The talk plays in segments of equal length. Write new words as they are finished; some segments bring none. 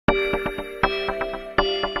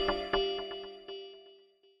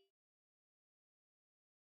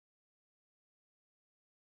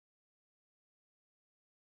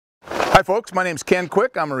Hi folks, my name is Ken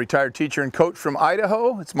Quick. I'm a retired teacher and coach from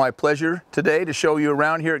Idaho. It's my pleasure today to show you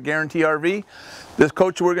around here at Guarantee RV. This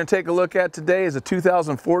coach we're going to take a look at today is a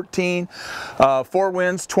 2014 Four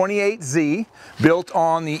Winds 28Z built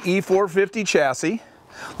on the E450 chassis.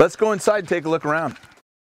 Let's go inside and take a look around.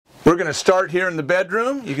 We're going to start here in the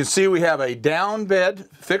bedroom. You can see we have a down bed,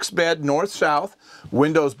 fixed bed, north-south,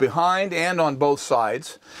 windows behind and on both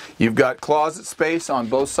sides. You've got closet space on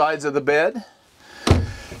both sides of the bed.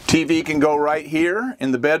 TV can go right here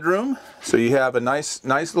in the bedroom, so you have a nice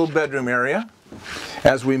little bedroom area.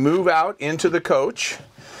 As we move out into the coach,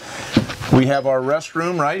 we have our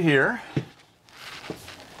restroom right here.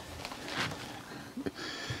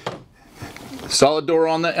 Solid door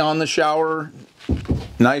on the shower.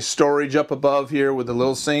 Nice storage up above here with a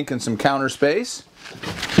little sink and some counter space.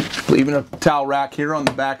 Leaving a towel rack here on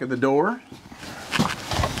the back of the door.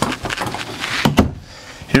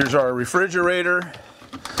 Here's our refrigerator.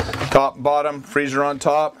 Top and bottom, freezer on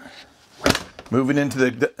top. Moving into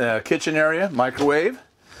the kitchen area, microwave.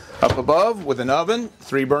 Up above with an oven,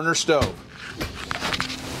 3-burner stove.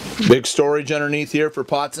 Big storage underneath here for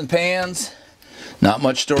pots and pans. Not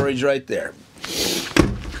much storage right there.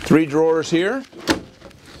 3 drawers here.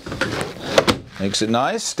 Makes it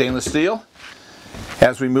nice, stainless steel.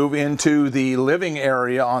 As we move into the living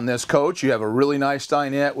area on this coach, you have a really nice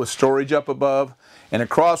dinette with storage up above. And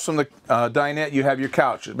across from the dinette, you have your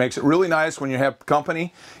couch. It makes it really nice when you have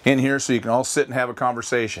company in here so you can all sit and have a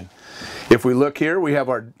conversation. If we look here, we have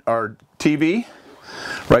our TV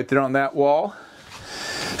right there on that wall.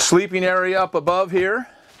 Sleeping area up above here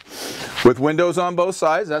with windows on both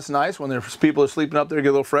sides. That's nice. When there's people are sleeping up there, get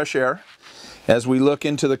a little fresh air. As we look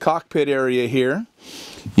into the cockpit area here,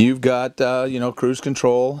 you've got, cruise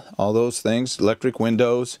control, all those things, electric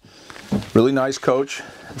windows. Really nice coach.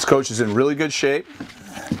 This coach is in really good shape.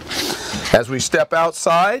 As we step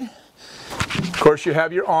outside, of course you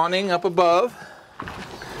have your awning up above.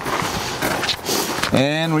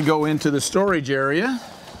 And we go into the storage area.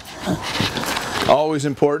 Always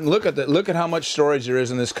important. Look at how much storage there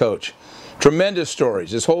is in this coach. Tremendous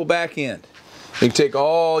storage. This whole back end. You can take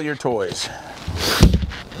all your toys.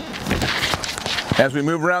 As we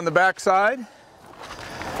move around the back side,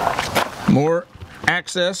 more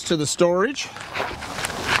access to the storage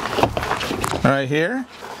right here,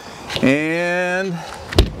 and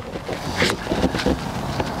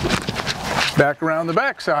back around the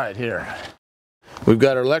back side here. We've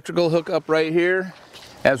got our electrical hookup right here.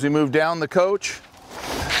 As we move down the coach,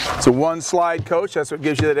 it's a 1-slide coach. That's what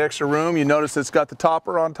gives you that extra room. You notice it's got the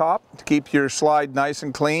topper on top to keep your slide nice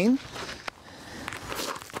and clean.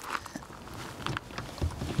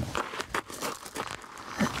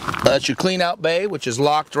 That's your clean out bay, which is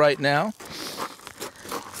locked right now.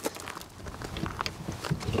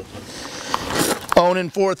 Awning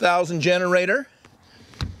 4000 generator.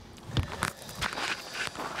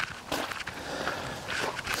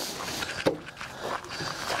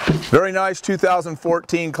 Very nice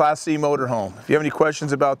 2014 Class C motorhome. If you have any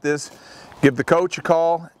questions about this, give the coach a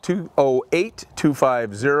call,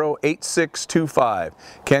 208-250-8625.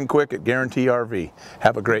 Ken Quick at Guarantee RV.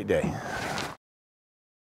 Have a great day.